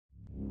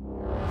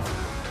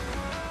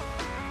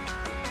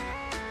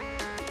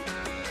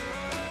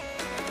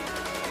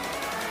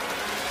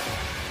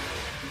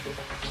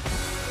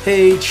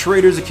Hey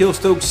traders, Akil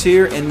Stokes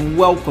here, and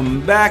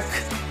welcome back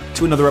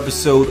to another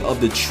episode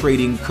of the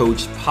Trading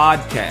Coach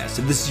Podcast.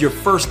 If this is your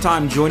first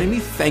time joining me,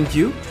 thank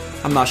you.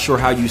 I'm not sure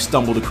how you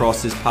stumbled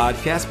across this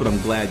podcast, but I'm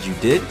glad you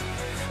did.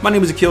 My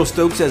name is Akil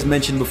Stokes. As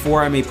mentioned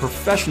before, I'm a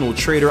professional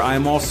trader. I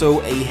am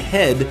also a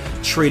head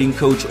trading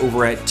coach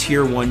over at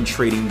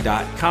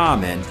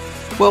tier1trading.com. And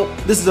well,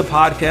 this is a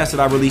podcast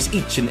that I release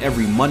each and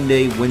every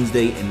Monday,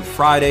 Wednesday, and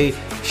Friday,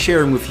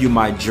 sharing with you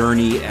my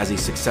journey as a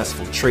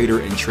successful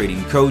trader and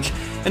trading coach,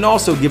 and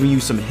also giving you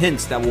some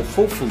hints that will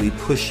hopefully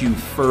push you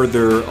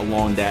further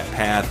along that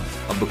path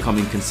of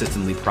becoming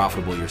consistently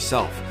profitable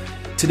yourself.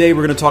 Today,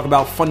 we're going to talk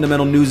about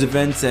fundamental news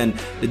events and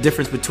the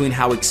difference between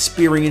how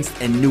experienced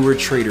and newer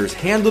traders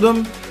handle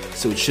them.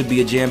 So it should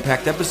be a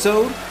jam-packed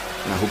episode,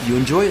 and I hope you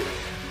enjoy it.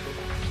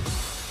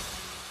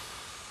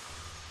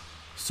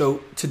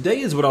 So today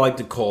is what I like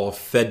to call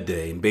Fed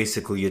Day, and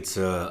basically it's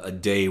a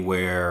day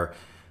where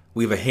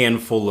we have a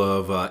handful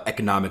of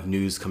economic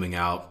news coming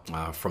out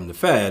from the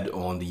Fed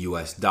on the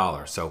US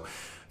dollar. So,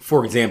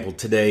 for example,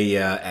 today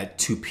at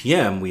 2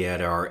 p.m., we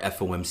had our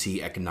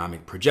FOMC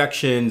economic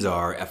projections,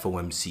 our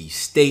FOMC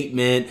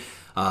statement,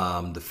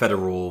 the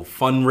federal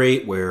fund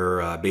rate,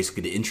 where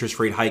basically the interest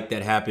rate hike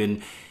that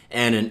happened,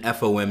 and an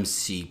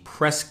FOMC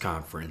press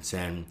conference.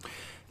 And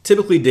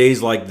typically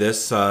days like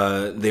this,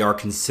 they are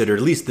considered,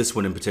 at least this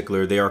one in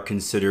particular, they are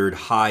considered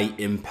high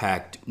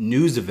impact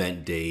news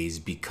event days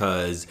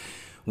because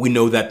we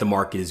know that the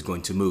market is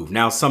going to move.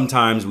 Now,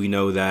 sometimes we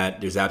know that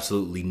there's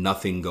absolutely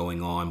nothing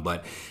going on,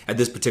 but at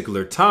this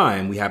particular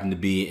time, we happen to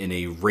be in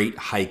a rate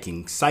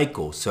hiking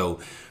cycle. So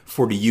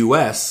for the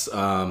US,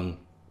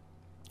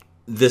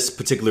 this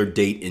particular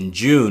date in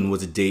June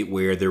was a date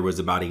where there was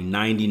about a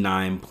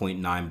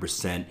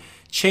 99.9%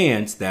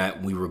 chance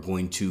that we were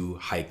going to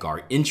hike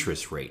our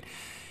interest rate.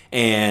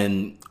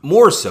 And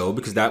more so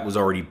because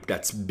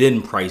that's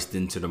been priced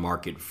into the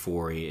market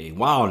for a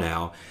while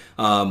now.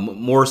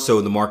 More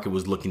so, the market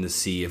was looking to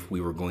see if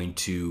we were going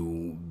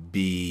to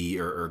be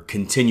or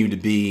continue to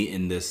be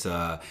in this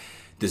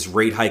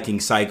rate hiking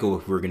cycle,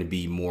 if we were going to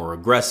be more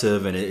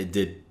aggressive. And it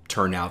did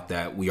turn out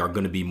that we are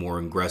going to be more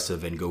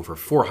aggressive and go for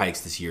 4 hikes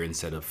this year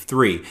instead of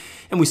 3.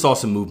 And we saw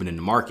some movement in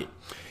the market.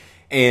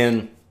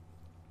 And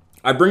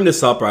I bring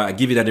this up, or I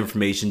give you that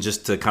information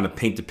just to kind of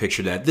paint the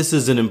picture that this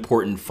is an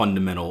important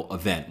fundamental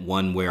event,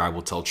 one where I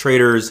will tell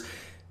traders,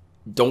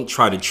 don't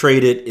try to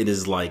trade it. It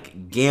is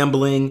like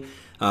gambling.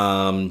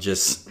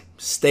 Just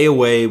stay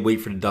away,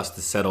 wait for the dust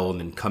to settle, and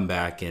then come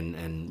back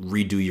and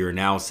redo your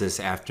analysis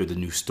after the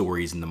new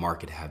stories in the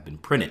market have been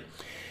printed.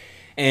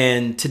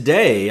 And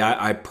today,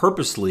 I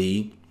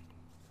purposely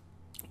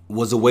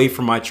was away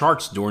from my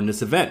charts during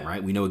this event,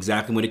 right? We know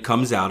exactly when it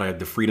comes out. I have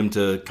the freedom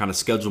to kind of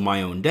schedule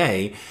my own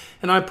day,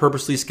 and I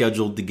purposely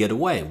scheduled to get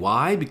away.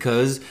 Why?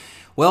 Because,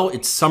 well,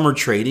 it's summer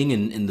trading,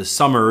 and in the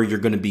summer, you're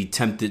going to be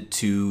tempted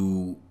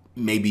to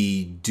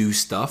maybe do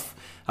stuff,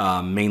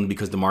 mainly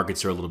because the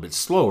markets are a little bit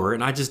slower,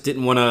 and I just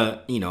didn't want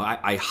to,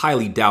 I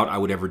highly doubt I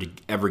would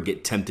ever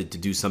get tempted to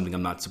do something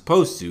I'm not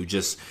supposed to,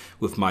 just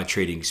with my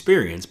trading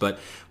experience. But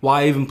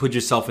why even put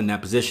yourself in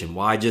that position?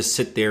 Why just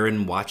sit there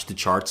and watch the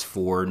charts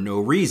for no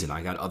reason?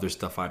 I got other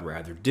stuff I'd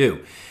rather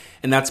do.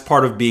 And that's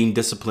part of being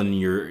disciplined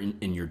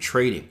in your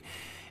trading.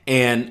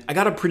 And I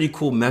got a pretty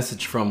cool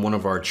message from one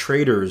of our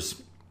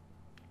traders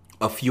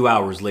a few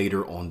hours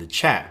later on the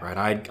chat,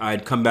 right?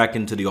 I'd come back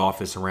into the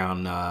office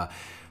around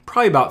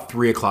probably about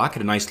 3 o'clock,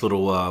 had a nice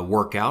little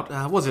workout.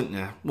 Wasn't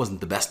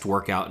the best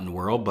workout in the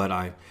world, but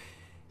I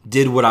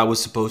did what I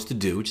was supposed to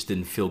do. Just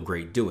didn't feel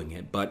great doing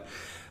it. But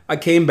I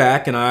came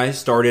back and I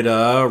started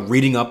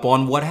reading up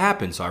on what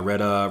happened. So I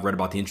read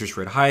about the interest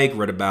rate hike,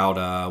 read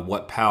about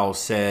what Powell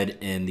said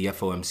in the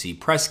FOMC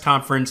press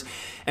conference,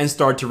 and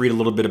started to read a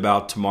little bit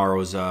about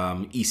tomorrow's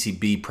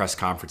ECB press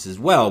conference as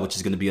well, which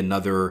is going to be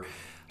another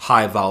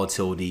high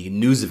volatility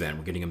news event.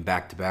 We're getting them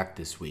back to back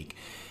this week.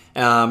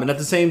 And at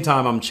the same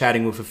time, I'm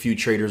chatting with a few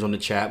traders on the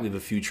chat. We have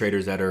a few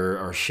traders that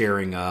are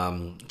sharing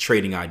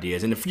trading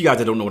ideas. And for you guys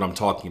that don't know what I'm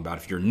talking about,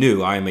 if you're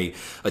new, I am a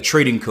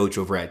trading coach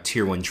over at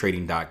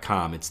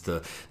tier1trading.com. It's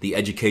the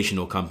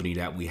educational company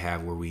that we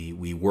have where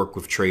we work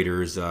with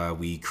traders.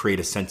 We create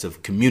a sense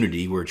of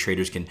community where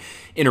traders can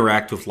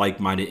interact with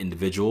like-minded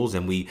individuals,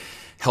 and we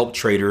help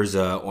traders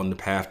on the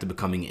path to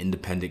becoming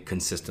independent,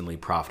 consistently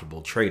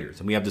profitable traders.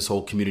 And we have this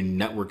whole community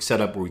network set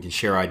up where we can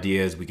share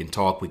ideas, we can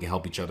talk, we can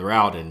help each other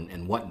out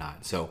and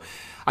whatnot. So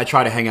I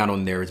try to hang out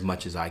on there as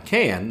much as I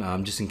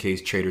can, just in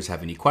case traders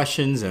have any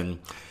questions, and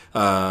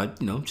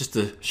just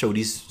to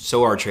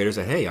show our traders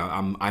that, hey,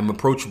 I'm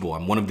approachable.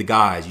 I'm one of the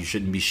guys. You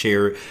shouldn't be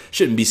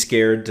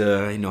scared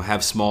to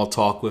have small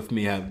talk with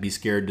me. Be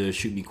scared to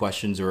shoot me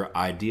questions or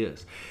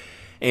ideas.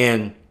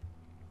 And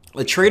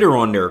a trader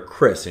on there,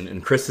 Chris,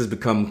 and Chris has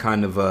become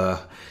kind of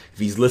if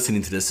he's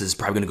listening to this, is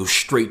probably going to go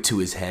straight to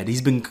his head.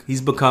 He's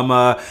become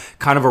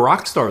kind of a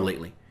rock star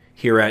lately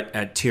here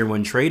at Tier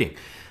 1 Trading.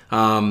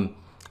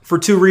 For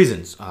 2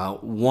 reasons.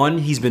 One,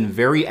 he's been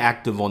very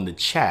active on the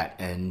chat,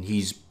 and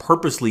he's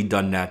purposely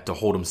done that to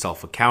hold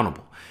himself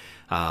accountable.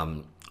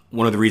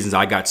 one of the reasons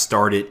I got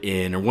started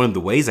in, or one of the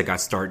ways I got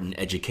started in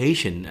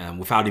education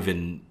without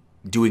even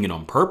doing it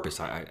on purpose.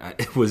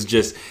 It was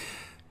just,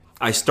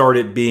 I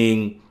started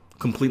being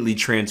completely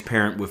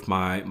transparent with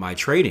my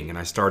trading, and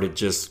I started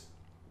just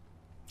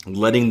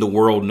letting the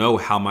world know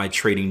how my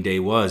trading day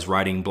was,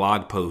 writing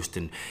blog posts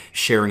and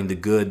sharing the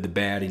good, the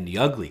bad, and the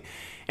ugly.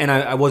 And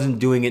I wasn't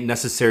doing it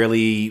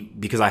necessarily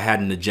because I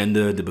had an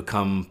agenda to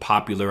become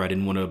popular. I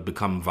didn't want to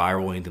become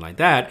viral or anything like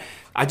that.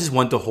 I just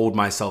wanted to hold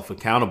myself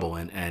accountable.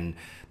 And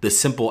the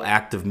simple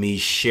act of me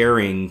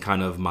sharing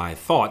kind of my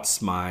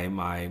thoughts,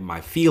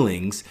 my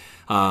feelings,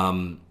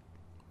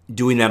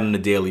 doing that on a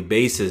daily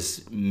basis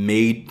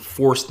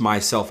forced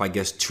myself, I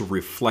guess, to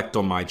reflect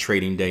on my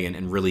trading day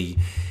and really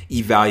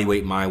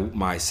evaluate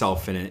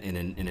myself in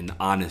an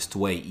honest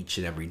way each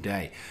and every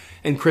day.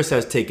 And Chris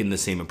has taken the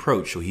same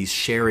approach. So he's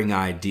sharing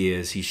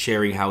ideas, he's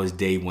sharing how his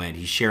day went,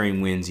 he's sharing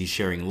wins, he's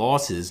sharing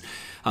losses,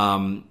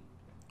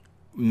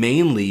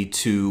 mainly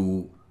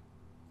to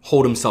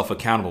hold himself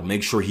accountable,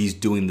 make sure he's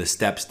doing the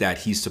steps that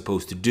he's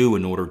supposed to do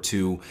in order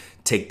to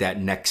take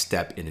that next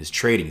step in his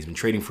trading. He's been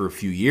trading for a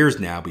few years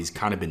now, but he's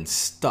kind of been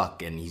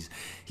stuck, and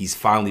he's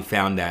finally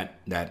found that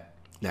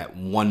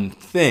one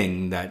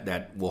thing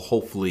that will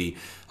hopefully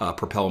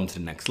propel him to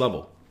the next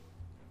level.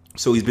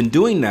 So he's been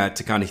doing that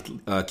to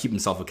kind of keep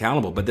himself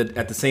accountable. But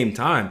at the same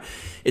time,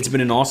 it's been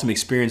an awesome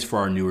experience for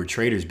our newer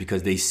traders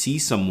because they see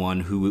someone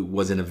who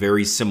was in a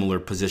very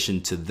similar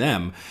position to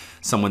them,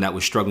 someone that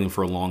was struggling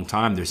for a long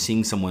time. They're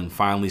seeing someone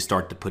finally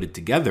start to put it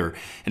together,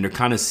 and they're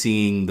kind of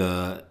seeing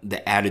the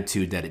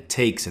attitude that it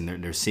takes, and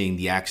they're seeing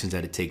the actions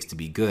that it takes to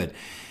be good.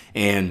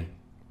 And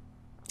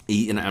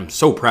I'm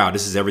so proud.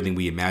 This is everything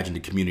we imagined the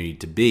community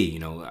to be.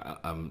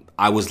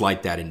 I was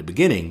like that in the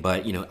beginning,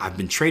 but I've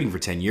been trading for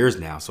 10 years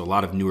now. So a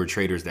lot of newer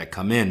traders that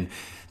come in,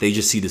 they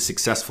just see the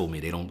successful me.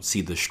 They don't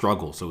see the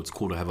struggle. So it's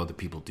cool to have other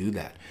people do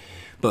that.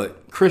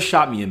 But Chris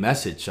shot me a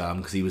message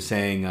because he was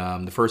saying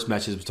the first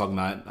message was talking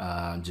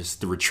about just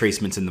the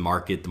retracements in the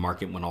market. The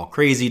market went all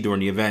crazy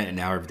during the event, and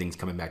now everything's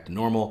coming back to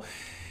normal.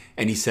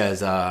 And he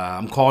says,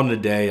 I'm calling it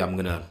a day. I'm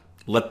going to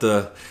let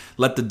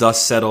the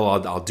dust settle.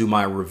 I'll do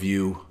my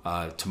review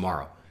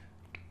tomorrow.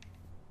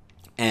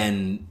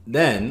 And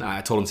then I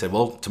told him, said,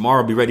 well,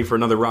 tomorrow I'll be ready for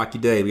another rocky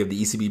day. We have the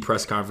ECB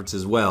press conference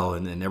as well.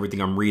 And everything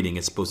I'm reading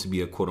is supposed to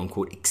be a quote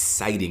unquote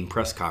exciting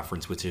press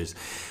conference, which is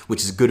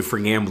good for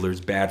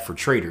gamblers, bad for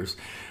traders.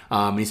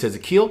 And he says,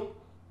 Akil,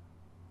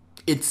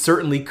 it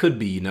certainly could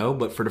be,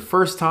 but for the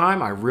first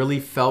time, I really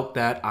felt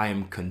that I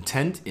am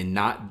content in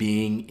not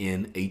being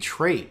in a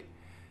trade.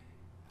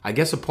 I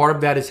guess a part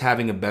of that is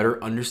having a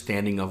better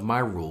understanding of my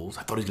rules.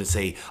 I thought he was going to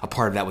say a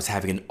part of that was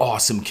having an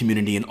awesome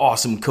community and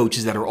awesome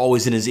coaches that are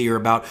always in his ear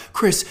about,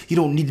 Chris, you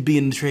don't need to be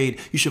in the trade.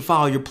 You should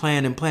follow your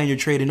plan and plan your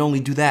trade and only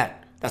do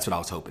that. That's what I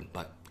was hoping,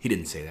 but he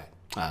didn't say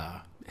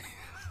that.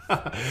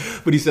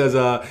 But he says,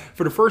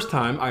 for the first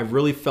time, I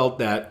really felt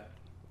that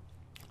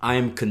I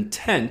am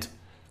content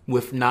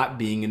with not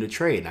being in a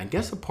trade. And I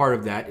guess a part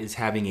of that is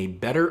having a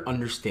better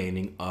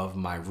understanding of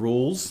my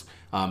rules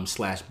 /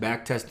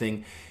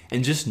 backtesting,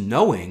 and just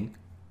knowing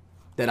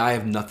that I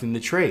have nothing to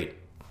trade.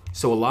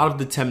 So a lot of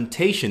the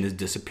temptation is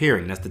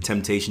disappearing. That's the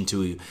temptation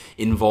to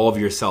involve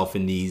yourself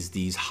in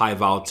these high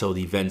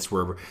volatility events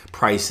where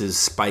prices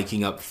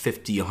spiking up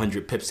 50,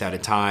 100 pips at a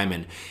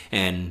time,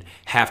 and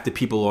half the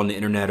people on the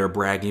internet are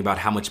bragging about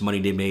how much money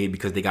they made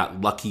because they got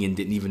lucky and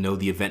didn't even know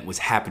the event was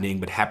happening,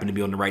 but happened to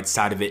be on the right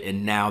side of it,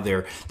 and now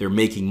they're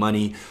making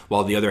money,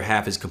 while the other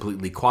half is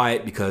completely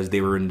quiet because they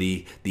were in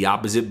the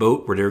opposite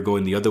boat where they're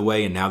going the other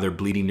way, and now they're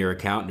bleeding their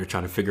account and they're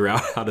trying to figure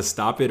out how to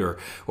stop it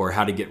or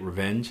how to get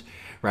revenge.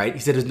 Right?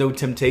 He said there's no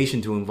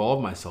temptation to involve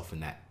myself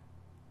in that.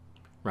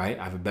 Right?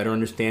 I have a better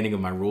understanding of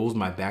my rules,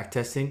 my back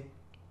testing,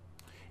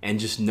 and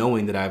just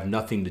knowing that I have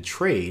nothing to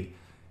trade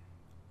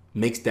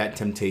makes that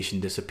temptation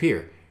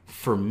disappear.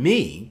 For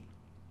me,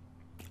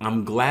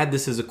 I'm glad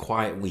this is a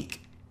quiet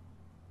week.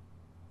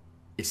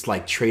 It's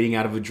like trading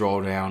out of a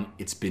drawdown.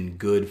 It's been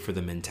good for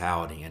the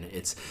mentality, and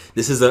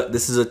this is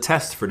a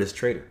test for this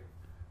trader.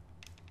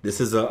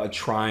 This is a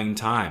trying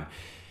time.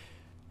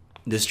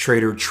 This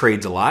trader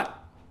trades a lot.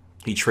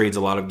 He trades a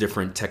lot of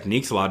different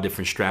techniques, a lot of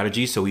different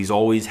strategies, so he's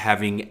always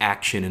having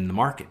action in the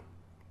market.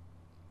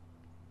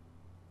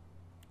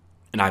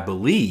 And I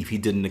believe he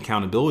did an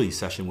accountability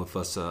session with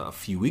us a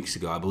few weeks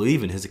ago. I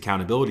believe in his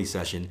accountability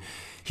session,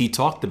 he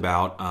talked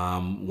about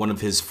one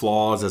of his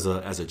flaws as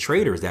a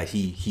trader is that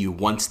he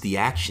wants the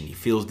action. He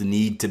feels the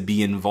need to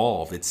be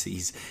involved.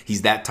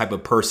 He's that type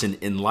of person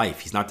in life.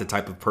 He's not the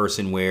type of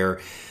person where,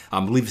 I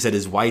believe he said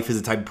his wife is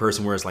the type of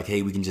person where it's like,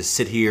 hey, we can just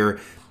sit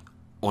here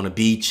on a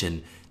beach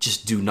and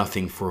just do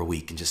nothing for a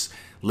week and just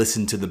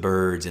listen to the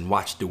birds and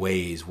watch the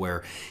waves,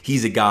 where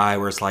he's a guy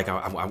where it's like,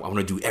 I want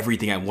to do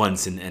everything at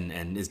once.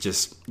 And it's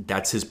just,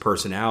 that's his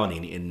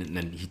personality.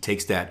 And he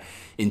takes that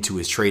into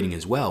his trading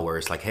as well, where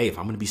it's like, hey, if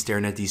I'm going to be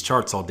staring at these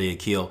charts all day,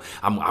 Akil,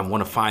 I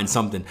want to find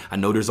something. I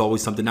know there's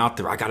always something out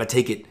there. I got to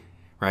take it.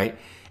 Right.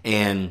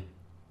 And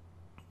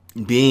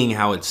being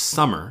how it's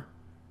summer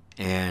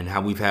and how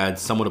we've had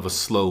somewhat of a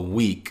slow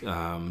week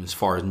as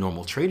far as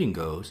normal trading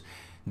goes,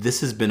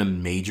 this has been a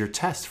major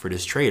test for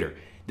this trader.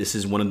 This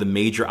is one of the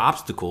major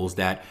obstacles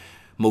that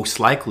most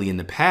likely in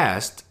the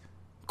past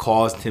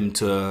caused him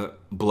to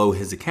blow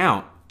his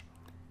account.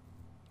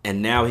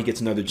 And now he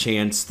gets another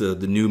chance, the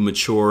new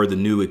mature, the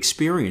new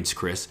experienced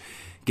Chris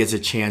gets a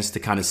chance to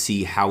kind of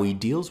see how he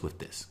deals with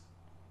this.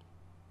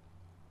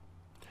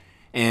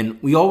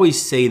 And we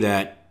always say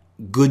that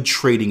good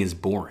trading is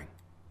boring.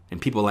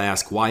 And people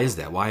ask, why is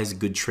that? Why is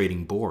good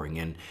trading boring?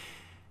 And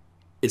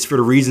it's for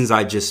the reasons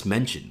I just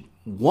mentioned.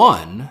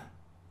 One,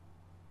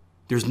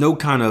 there's no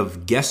kind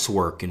of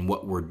guesswork in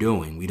what we're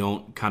doing. We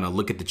don't kind of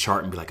look at the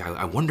chart and be like,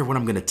 I wonder what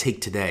I'm going to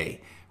take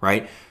today,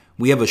 right?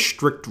 We have a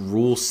strict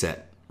rule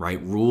set,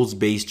 right?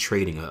 Rules-based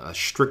trading, a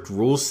strict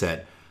rule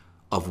set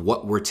of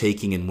what we're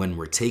taking and when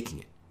we're taking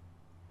it.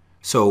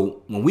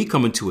 So when we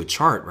come into a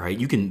chart, right,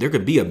 there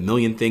could be a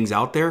million things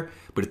out there,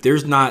 but if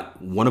there's not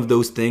one of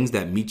those things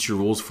that meets your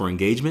rules for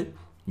engagement,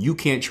 you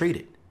can't trade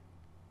it.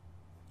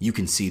 You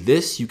can see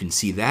this, you can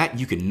see that,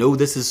 you can know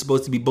this is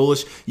supposed to be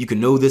bullish, you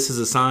can know this is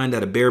a sign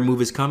that a bear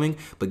move is coming,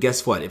 but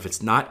guess what? If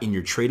it's not in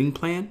your trading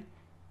plan,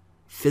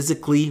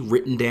 physically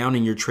written down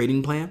in your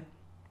trading plan,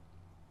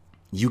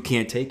 you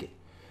can't take it.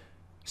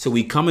 So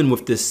we come in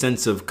with this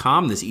sense of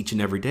calmness each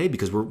and every day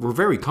because we're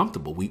very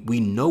comfortable. We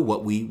know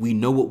what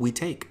we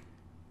take.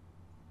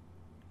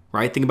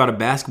 Right? Think about a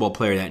basketball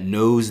player that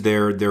knows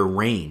their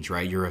range,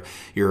 right? You're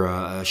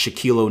a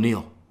Shaquille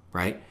O'Neal,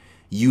 right?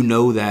 You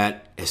know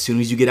that as soon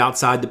as you get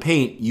outside the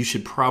paint, you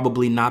should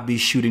probably not be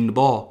shooting the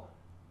ball.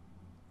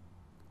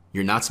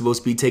 You're not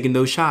supposed to be taking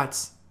those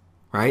shots,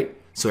 right?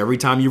 So every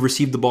time you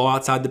receive the ball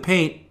outside the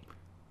paint,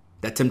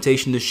 that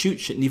temptation to shoot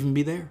shouldn't even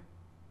be there.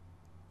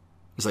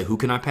 It's like, who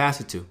can I pass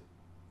it to?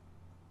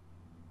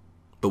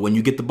 But when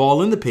you get the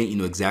ball in the paint, you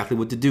know exactly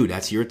what to do.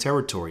 That's your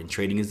territory, and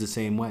trading is the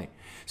same way.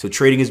 So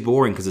trading is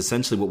boring because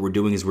essentially what we're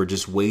doing is we're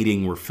just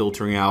waiting, we're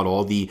filtering out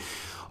all the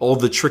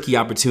tricky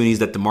opportunities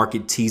that the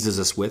market teases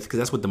us with, because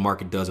that's what the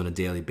market does on a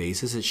daily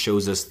basis. It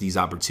shows us these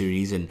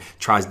opportunities and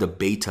tries to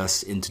bait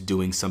us into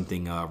doing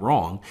something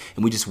wrong.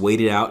 And we just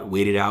wait it out.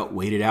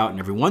 And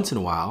every once in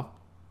a while,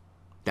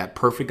 that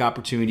perfect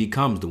opportunity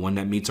comes, the one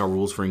that meets our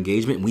rules for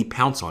engagement, and we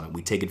pounce on it.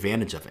 We take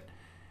advantage of it.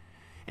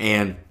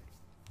 And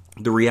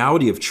the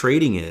reality of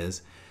trading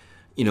is,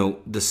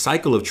 the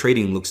cycle of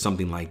trading looks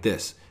something like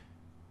this.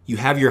 You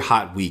have your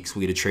hot weeks.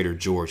 We had a trader,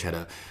 George,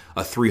 had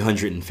a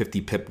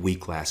 350 pip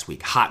week last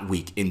week. Hot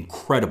week.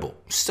 Incredible.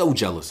 So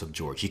jealous of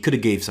George. He could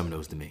have gave some of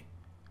those to me,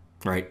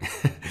 right?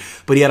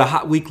 But he had a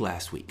hot week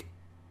last week.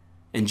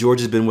 And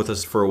George has been with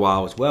us for a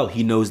while as well.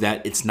 He knows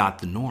that it's not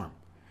the norm.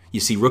 You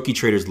see, rookie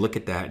traders look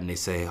at that and they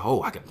say,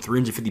 oh, I got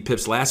 350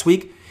 pips last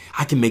week.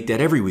 I can make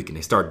that every week. And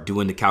they start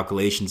doing the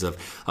calculations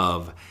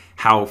of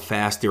how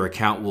fast their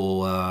account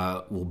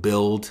will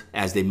build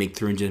as they make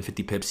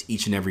 350 pips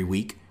each and every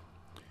week.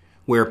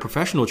 Where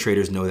professional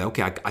traders know that,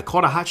 okay, I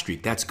caught a hot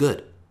streak. That's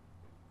good.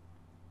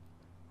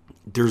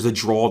 There's a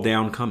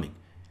drawdown coming.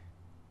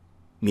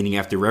 Meaning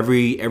after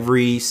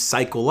every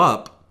cycle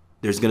up,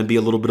 there's going to be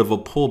a little bit of a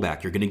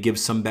pullback. You're going to give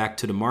some back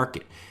to the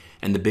market.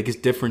 And the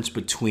biggest difference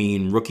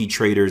between rookie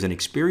traders and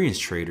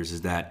experienced traders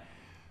is that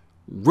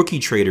rookie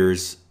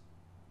traders,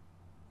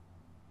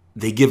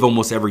 they give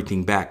almost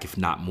everything back, if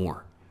not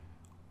more.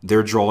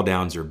 Their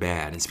drawdowns are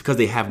bad. It's because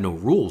they have no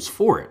rules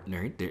for it.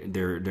 Right?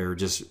 They're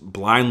just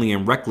blindly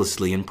and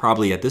recklessly and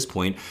probably at this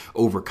point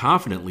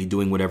overconfidently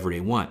doing whatever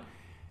they want.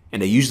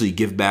 And they usually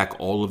give back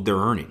all of their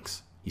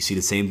earnings. You see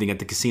the same thing at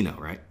the casino,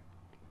 right?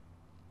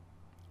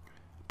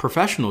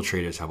 Professional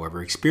traders,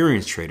 however,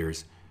 experienced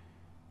traders,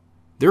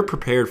 they're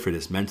prepared for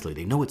this mentally.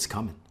 They know it's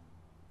coming.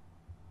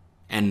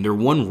 And their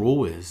one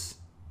rule is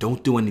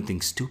don't do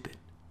anything stupid.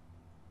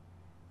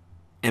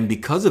 And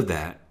because of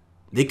that,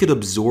 they could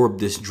absorb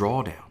this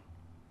drawdown.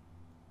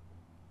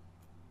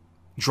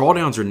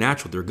 Drawdowns are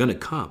natural. They're going to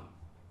come.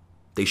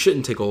 They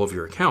shouldn't take all of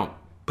your account,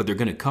 but they're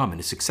going to come. And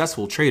a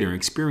successful trader, an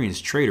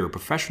experienced trader, a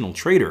professional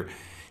trader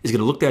is going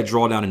to look that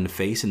drawdown in the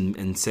face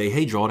and say,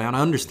 hey, drawdown, I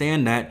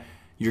understand that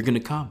you're going to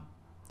come.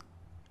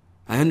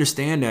 I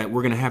understand that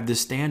we're going to have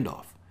this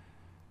standoff.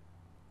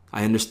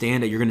 I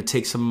understand that you're going to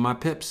take some of my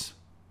pips.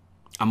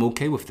 I'm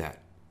okay with that.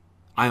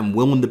 I am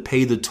willing to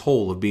pay the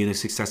toll of being a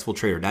successful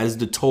trader. That is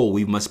the toll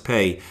we must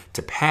pay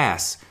to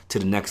pass to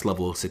the next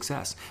level of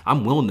success.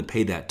 I'm willing to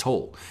pay that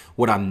toll.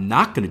 What I'm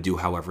not going to do,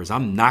 however, is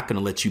I'm not going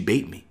to let you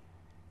bait me.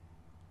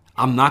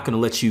 I'm not going to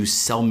let you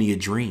sell me a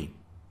dream.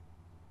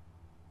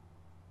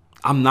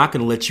 I'm not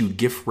going to let you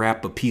gift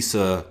wrap a piece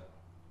of,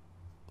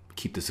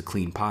 keep this a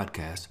clean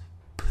podcast,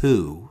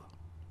 poo.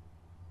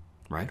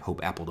 Right?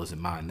 Hope Apple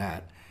doesn't mind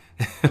that.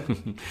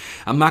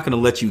 I'm not going to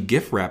let you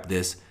gift wrap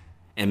this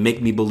and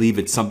make me believe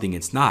it's something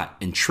it's not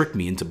and trick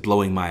me into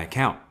blowing my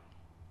account.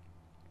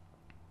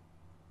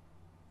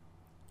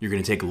 You're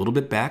going to take a little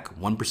bit back,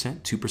 1%,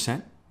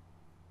 2%.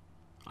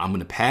 I'm going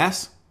to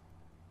pass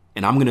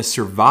and I'm going to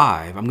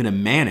survive. I'm going to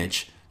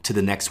manage to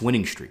the next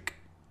winning streak.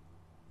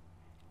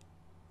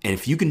 And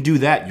if you can do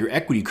that, your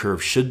equity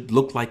curve should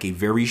look like a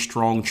very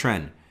strong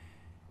trend,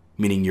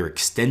 meaning your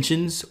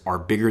extensions are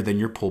bigger than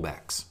your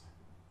pullbacks.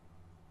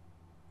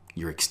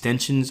 your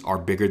extensions are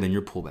bigger than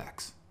your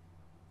pullbacks.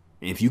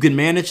 And if you can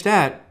manage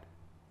that,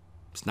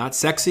 it's not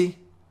sexy,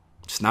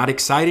 it's not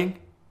exciting,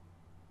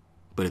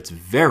 but it's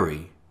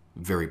very,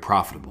 very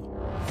profitable.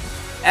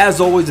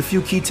 As always, a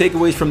few key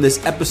takeaways from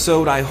this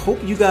episode. I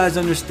hope you guys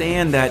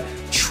understand that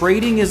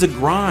trading is a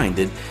grind.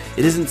 It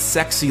isn't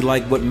sexy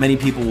like what many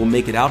people will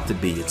make it out to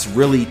be. It's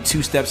really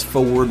 2 steps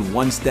forward,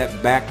 1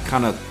 step back,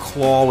 kind of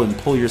claw and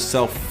pull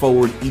yourself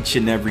forward each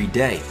and every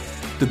day.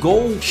 The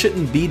goal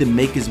shouldn't be to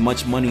make as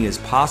much money as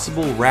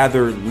possible,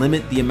 rather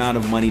limit the amount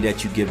of money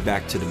that you give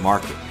back to the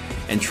market.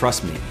 And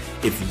trust me,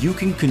 if you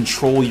can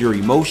control your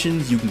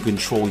emotions, you can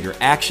control your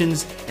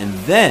actions, and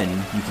then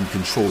you can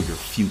control your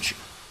future.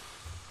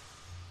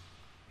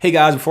 Hey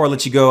guys, before I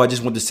let you go, I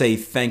just want to say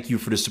thank you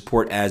for the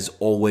support as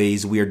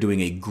always. We are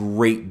doing a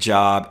great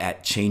job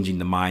at changing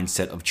the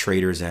mindset of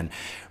traders, and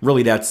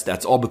really that's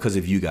all because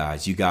of you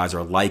guys. You guys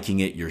are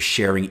liking it, you're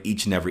sharing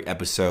each and every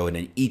episode,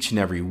 and each and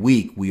every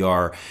week we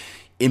are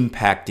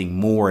impacting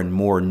more and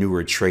more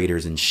newer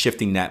traders and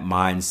shifting that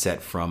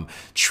mindset from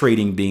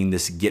trading being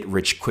this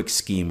get-rich-quick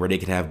scheme where they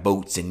can have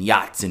boats and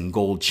yachts and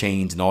gold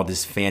chains and all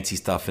this fancy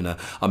stuff in a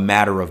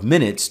matter of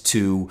minutes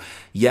to,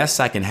 yes,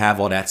 I can have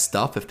all that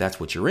stuff if that's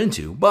what you're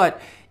into,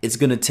 but it's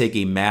going to take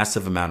a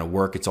massive amount of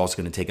work. It's also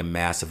going to take a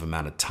massive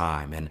amount of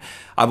time. And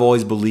I've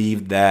always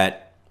believed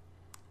that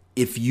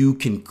if you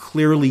can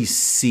clearly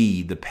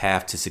see the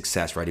path to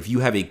success, right? If you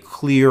have a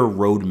clear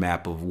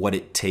roadmap of what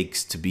it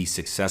takes to be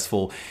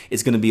successful,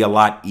 it's going to be a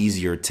lot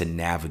easier to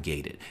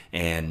navigate it.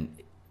 And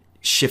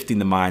shifting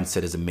the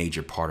mindset is a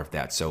major part of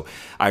that. So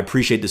I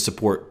appreciate the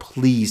support.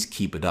 Please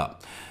keep it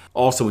up.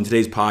 Also, in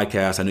today's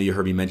podcast, I know you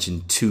heard me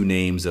mention 2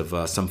 names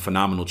of some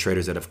phenomenal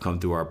traders that have come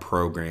through our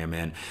program.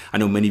 And I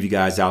know many of you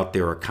guys out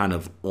there are kind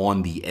of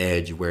on the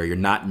edge where you're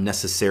not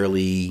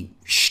necessarily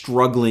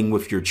struggling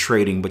with your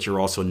trading, but you're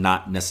also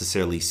not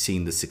necessarily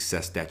seeing the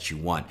success that you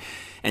want.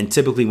 And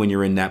typically when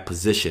you're in that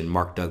position,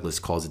 Mark Douglas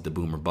calls it the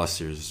boom or bust.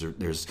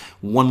 There's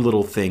one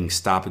little thing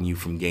stopping you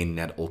from gaining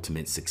that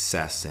ultimate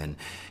success. And,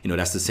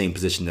 that's the same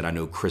position that I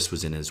know Chris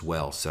was in as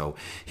well. So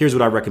here's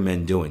what I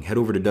recommend doing. Head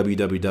over to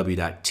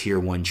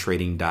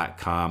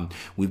www.tier1trading.com.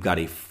 We've got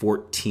a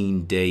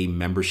 14-day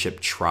membership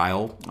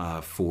trial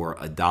for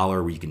 $1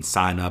 where you can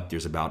sign up.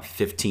 There's about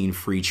 15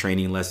 free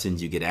training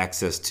lessons. You get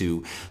access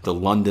to the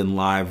London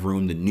live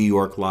room, the New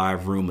York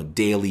live room, a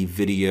daily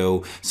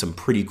video, some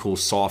pretty cool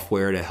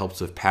software that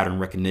helps with pattern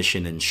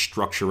recognition and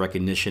structure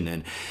recognition,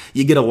 and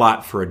you get a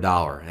lot for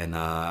 $1. And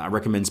I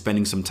recommend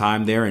spending some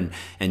time there and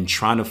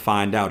trying to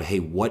find out, hey,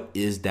 what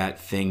is that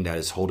thing that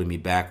is holding me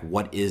back?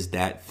 What is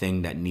that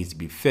thing that needs to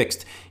be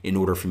fixed in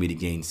order for me to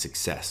gain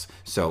success?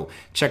 So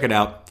check it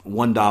out.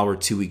 $1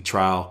 2-week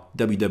trial,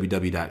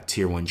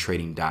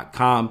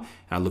 www.tier1trading.com. And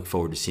I look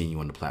forward to seeing you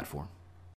on the platform.